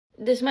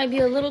this might be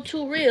a little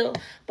too real,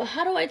 but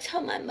how do I tell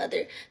my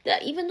mother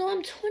that even though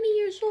I'm 20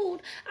 years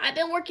old, I've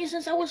been working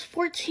since I was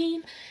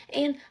 14,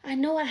 and I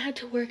know I had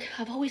to work.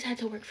 I've always had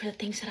to work for the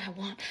things that I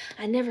want.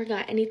 I never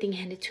got anything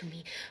handed to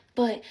me,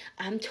 but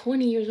I'm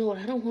 20 years old.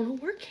 I don't want to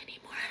work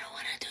anymore. I don't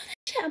want to do that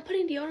shit. I'm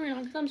putting deodorant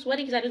on because I'm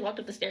sweating because I just walked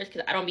up the stairs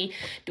because I don't be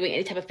doing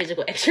any type of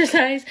physical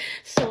exercise.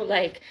 So,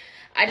 like,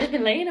 I just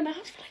been laying in my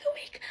house for like a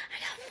week. I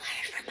got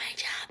fired from my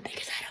job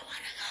because I don't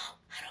want to go.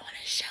 I don't want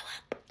to show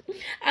up.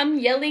 I'm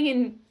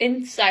yelling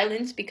in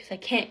silence because I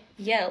can't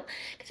yell.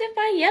 Because if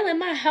I yell in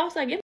my house,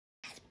 I get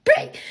my ass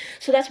break.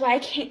 So that's why I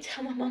can't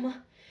tell my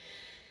mama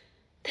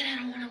that I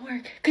don't want to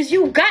work. Because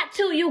you got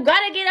to. You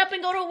got to get up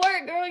and go to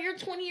work, girl. You're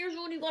 20 years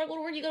old. You got to go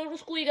to work. You got to go to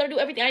school. You got to do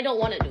everything. I don't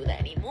want to do that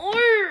anymore.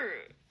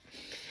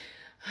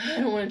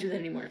 I don't want to do that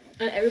anymore.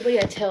 And everybody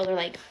I tell, they're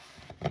like,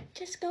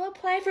 just go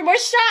apply for more.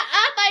 Shut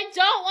up. I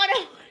don't want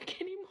to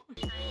work anymore.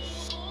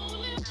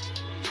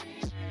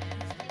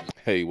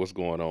 Hey, what's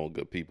going on,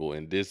 good people?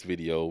 In this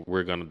video,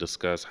 we're going to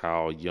discuss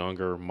how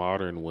younger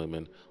modern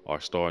women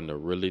are starting to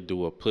really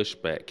do a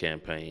pushback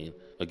campaign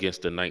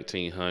against the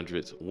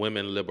 1900s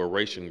women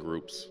liberation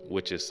groups,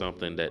 which is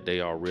something that they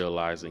are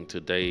realizing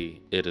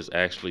today. It is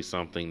actually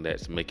something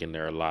that's making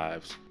their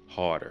lives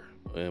harder.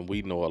 And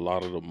we know a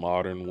lot of the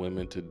modern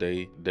women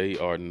today, they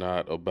are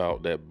not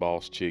about that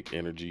boss chick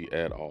energy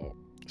at all.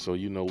 So,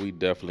 you know, we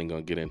definitely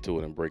gonna get into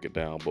it and break it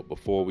down. But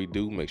before we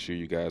do, make sure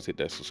you guys hit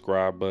that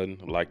subscribe button,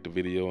 like the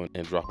video,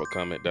 and drop a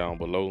comment down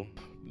below.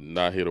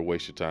 Not here to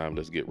waste your time.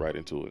 Let's get right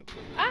into it.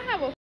 I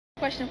have a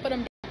question for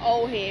them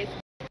old heads.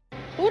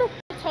 Who the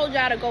f told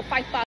y'all to go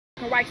fight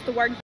for rights to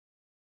work?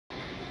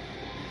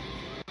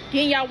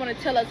 Then y'all want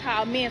to tell us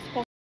how men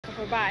supposed to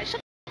provide.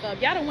 Shut the f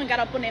up. Y'all done got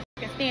up on that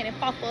fucking stand and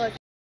fought for us.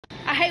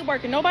 I hate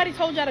working. Nobody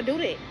told y'all to do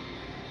that.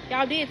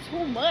 Y'all did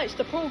too much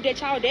to prove that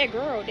y'all that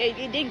girl. It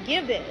didn't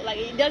give that. Like,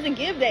 it doesn't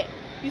give that.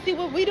 You see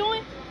what we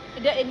doing?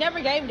 It never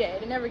gave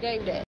that. It never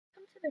gave that.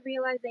 Come to the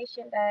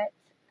realization that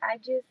I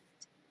just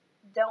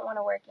don't want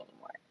to work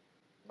anymore.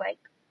 Like,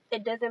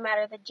 it doesn't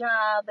matter the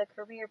job, the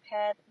career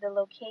path, the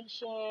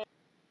location.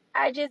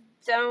 I just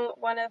don't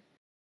want to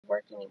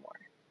work anymore.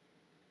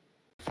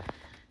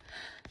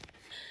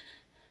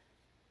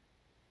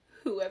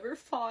 Whoever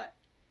fought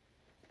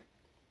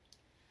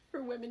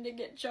for women to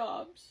get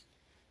jobs,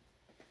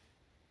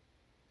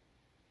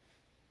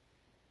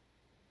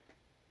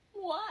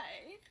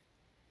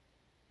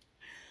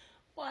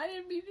 why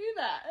did we do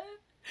that?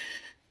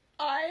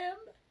 I am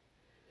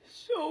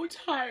so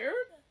tired.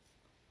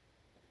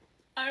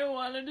 I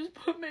want to just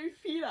put my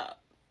feet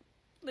up.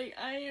 Like,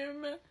 I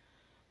am,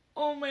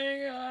 oh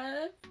my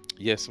God.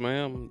 Yes,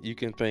 ma'am. You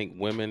can thank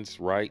women's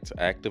rights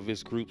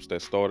activist groups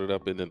that started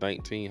up in the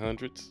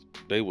 1900s.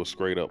 They were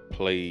straight up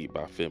played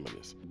by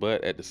feminists.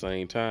 But at the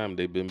same time,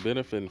 they've been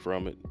benefiting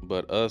from it.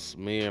 But us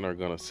men are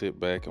going to sit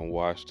back and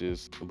watch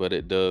this. But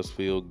it does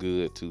feel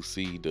good to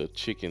see the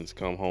chickens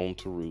come home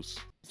to roost.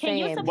 Can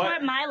you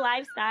support my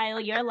lifestyle,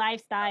 your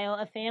lifestyle,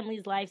 a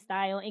family's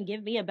lifestyle, and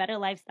give me a better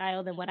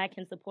lifestyle than what I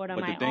can support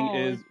on my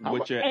own?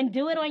 And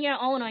do it on your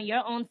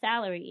own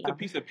salary. It's a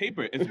piece of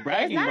paper. It's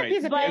bragging rights.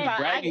 It's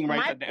bragging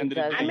rights at the end of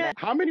the day.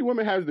 How many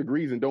women has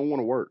degrees and don't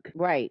want to work?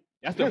 Right.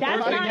 That's the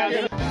first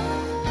thing.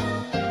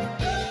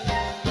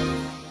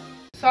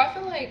 So I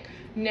feel like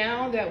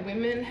now that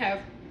women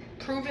have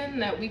proven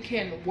that we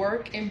can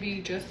work and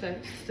be just as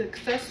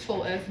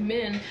successful as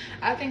men,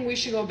 I think we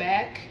should go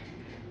back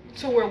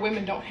to where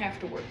women don't have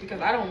to work,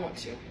 because I don't want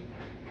to.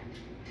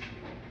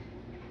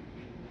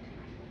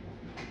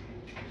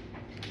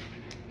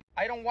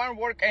 I don't want to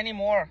work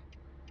anymore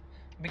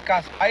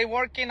because I'm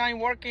working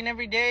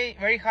every day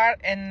very hard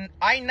and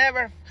I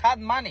never had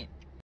money.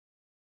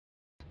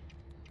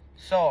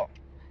 So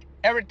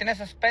everything is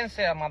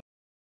expensive.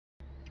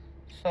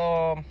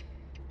 So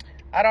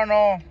I don't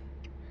know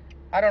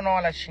a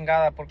la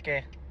chingada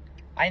porque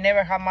I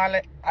never have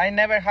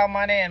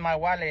money in my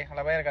wallet, a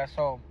la verga,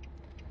 so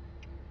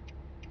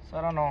I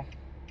don't know.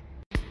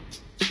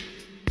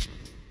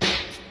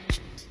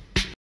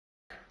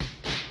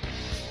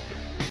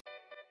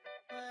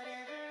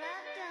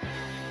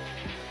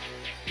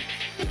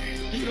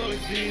 You don't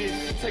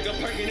exist. Take a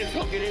perk and it's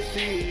talking and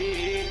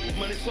see.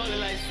 Money swallowed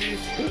like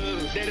this.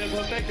 They done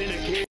perfecting a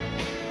kid.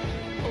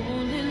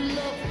 Only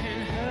love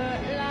can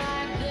hurt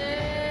like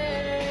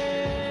this.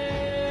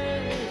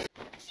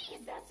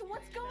 Jesus,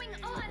 what's going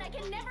on? I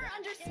can never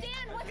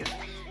understand what's going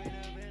on.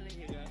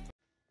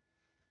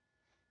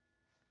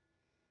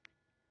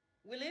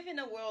 We live in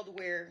a world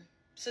where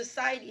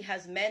society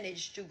has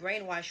managed to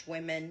brainwash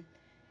women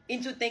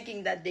into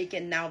thinking that they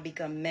can now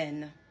become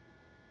men.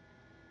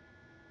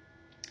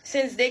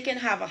 Since they can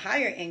have a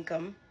higher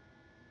income,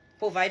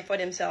 provide for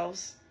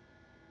themselves,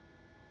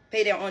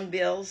 pay their own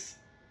bills,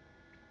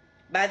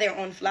 buy their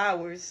own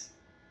flowers,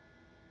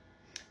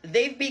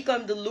 they've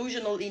become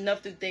delusional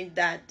enough to think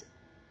that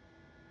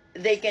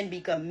they can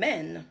become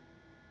men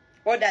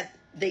or that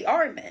they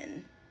are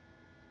men.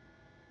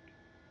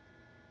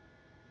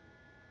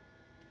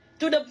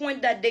 To the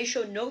point that they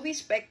show no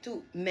respect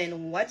to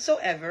men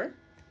whatsoever.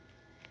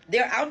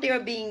 They're out there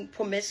being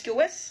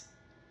promiscuous,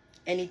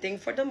 anything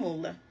for the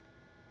moolah.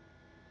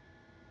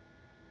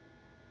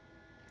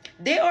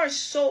 They are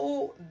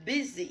so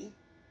busy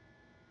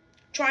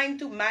trying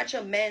to match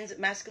a man's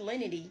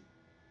masculinity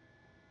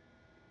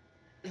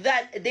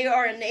that they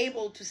are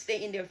unable to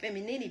stay in their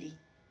femininity.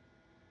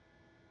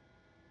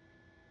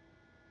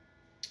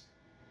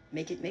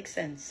 Make it make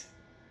sense.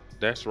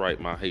 That's right,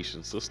 my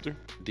Haitian sister.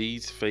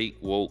 These fake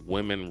woke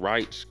women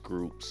rights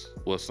groups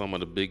were some of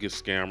the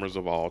biggest scammers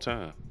of all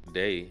time.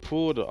 They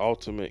pulled the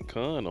ultimate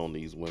con on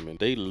these women.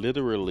 They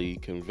literally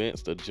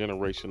convinced a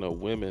generation of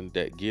women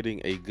that getting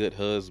a good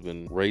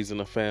husband, raising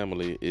a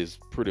family is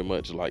pretty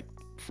much like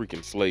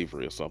freaking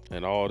slavery or something.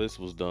 And all this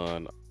was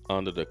done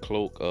under the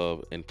cloak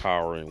of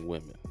empowering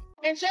women.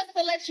 And just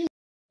to let you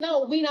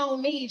know, we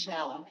don't need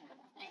y'all.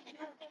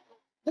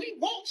 We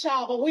want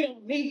y'all, but we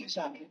don't need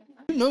y'all.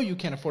 You know you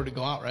can't afford to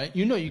go out, right?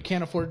 You know you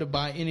can't afford to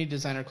buy any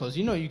designer clothes.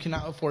 You know you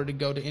cannot afford to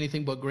go to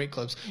anything but great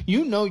clubs.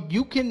 You know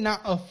you cannot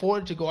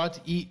afford to go out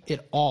to eat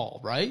at all,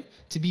 right?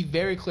 To be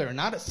very clear,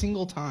 not a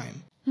single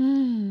time.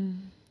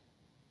 I'm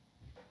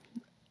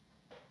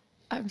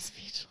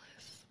speechless.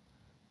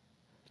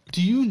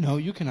 Do you know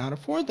you cannot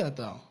afford that,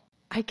 though?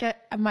 I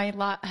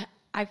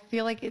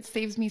feel like it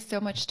saves me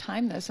so much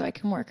time, though, so I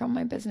can work on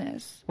my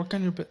business. Work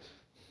on your business.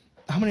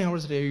 How many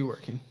hours a day are you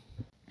working?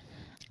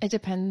 It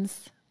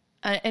depends.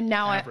 And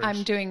now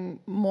I'm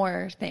doing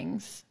more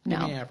things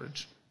now. Give me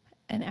average.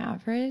 An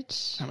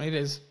average? How many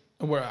days,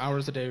 or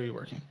hours a day are you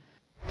working?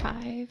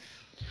 5.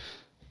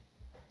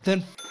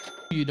 Then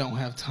you don't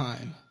have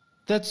time.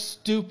 That's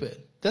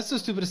stupid. That's the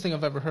stupidest thing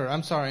I've ever heard.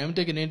 I'm sorry, I'm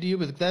digging into you,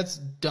 but that's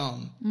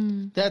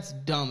dumb. That's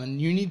dumb,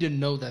 and you need to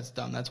know that's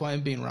dumb. That's why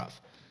I'm being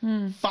rough.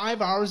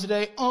 5 hours a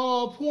day?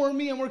 Oh, poor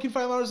me, I'm working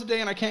 5 hours a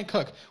day and I can't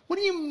cook. What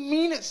do you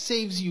mean it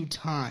saves you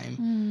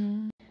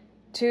time?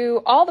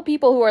 To all the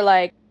people who are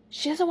like,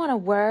 she doesn't want to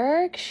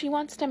work, she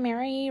wants to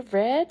marry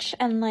rich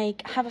and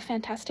like have a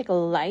fantastic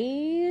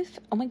life.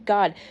 Oh my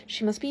god,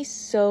 she must be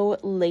so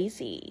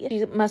lazy.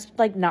 She must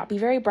like not be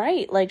very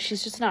bright. Like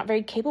she's just not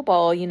very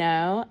capable, you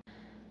know?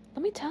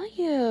 Let me tell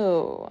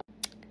you,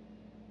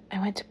 I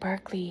went to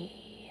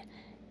Berkeley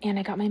and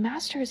I got my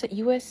master's at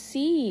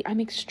USC. I'm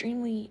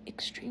extremely,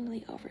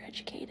 extremely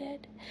overeducated.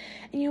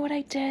 And you know what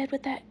I did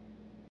with that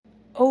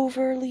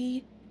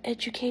overly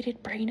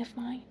educated brain of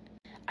mine?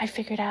 I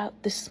figured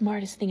out the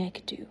smartest thing I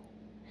could do.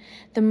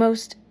 The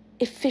most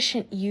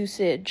efficient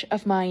usage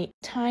of my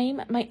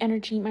time, my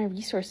energy, my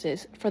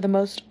resources for the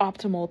most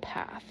optimal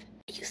path.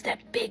 I use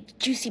that big,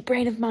 juicy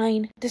brain of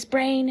mine. This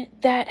brain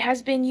that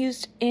has been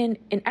used in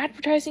an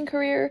advertising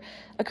career,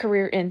 a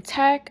career in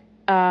tech,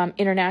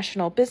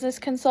 international business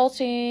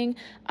consulting.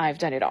 I've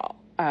done it all.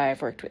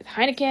 I've worked with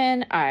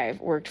Heineken.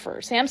 I've worked for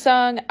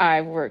Samsung.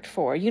 I've worked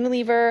for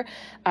Unilever.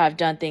 I've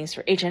done things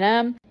for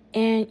H&M.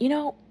 And, you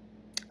know,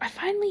 I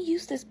finally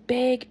used this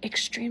big,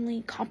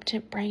 extremely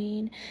competent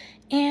brain,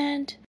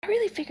 and I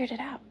really figured it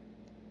out.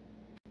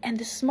 And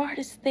the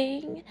smartest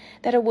thing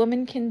that a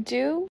woman can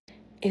do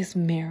is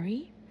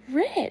marry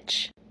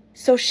rich,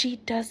 so she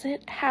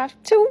doesn't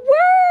have to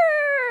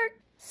work.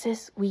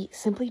 Sis, we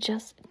simply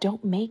just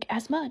don't make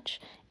as much,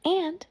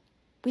 and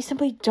we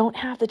simply don't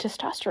have the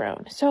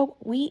testosterone, so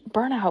we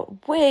burn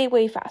out way,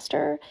 way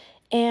faster,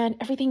 and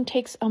everything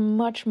takes a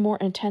much more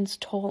intense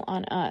toll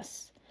on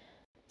us.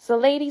 So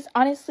ladies,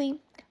 honestly,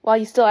 while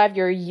you still have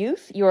your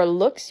youth, your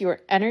looks,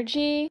 your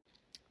energy,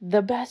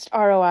 the best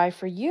ROI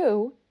for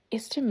you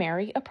is to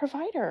marry a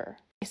provider.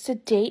 It's to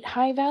date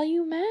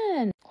high-value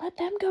men. Let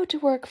them go to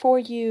work for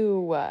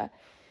you.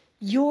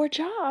 Your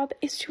job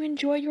is to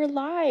enjoy your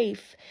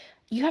life.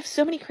 You have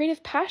so many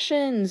creative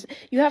passions.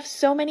 You have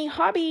so many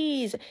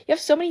hobbies. You have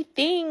so many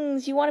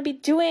things you want to be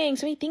doing.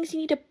 So many things you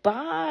need to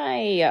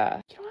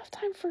buy. You don't have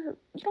time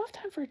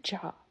for a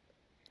job.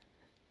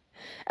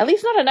 At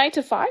least not a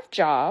 9-to-5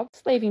 job.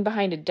 Slaving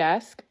behind a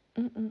desk.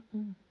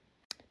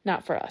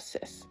 Not for us,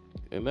 sis.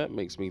 And that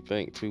makes me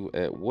think too,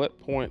 at what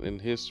point in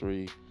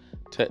history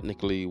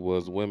technically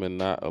was women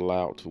not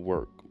allowed to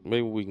work?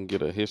 Maybe we can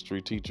get a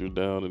history teacher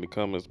down in the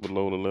comments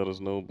below to let us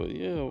know. But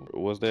yeah,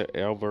 was there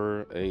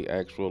ever a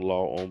actual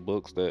law on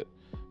books that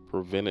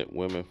prevented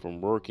women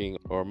from working?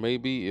 Or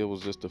maybe it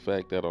was just the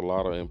fact that a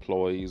lot of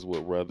employees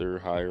would rather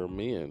hire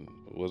men.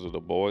 Was it a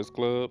boys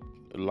club?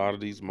 A lot of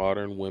these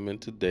modern women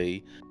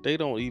today, they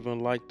don't even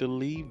like to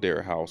leave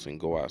their house and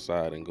go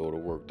outside and go to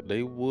work.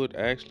 They would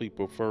actually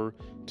prefer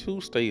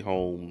to stay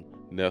home,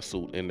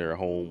 nestled in their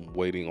home,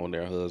 waiting on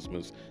their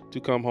husbands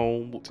to come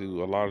home.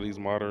 To a lot of these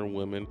modern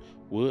women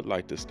would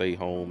like to stay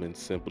home and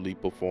simply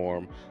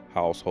perform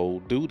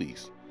household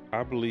duties.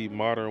 I believe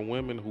modern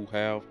women who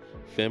have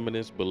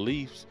feminist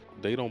beliefs,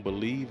 they don't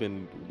believe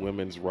in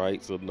women's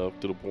rights enough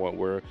to the point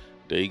where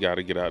they got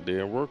to get out there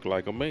and work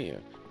like a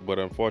man. But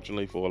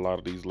unfortunately for a lot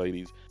of these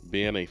ladies,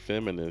 being a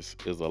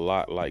feminist is a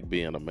lot like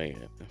being a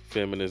man.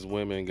 Feminist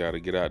women got to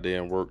get out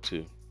there and work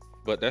too.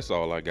 But that's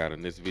all I got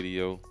in this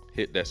video.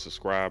 Hit that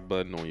subscribe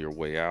button on your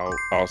way out.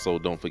 Also,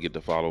 don't forget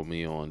to follow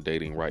me on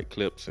Datingwright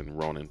Clips and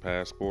Ronin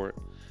Passport.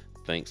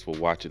 Thanks for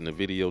watching the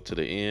video to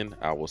the end.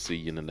 I will see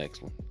you in the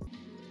next one.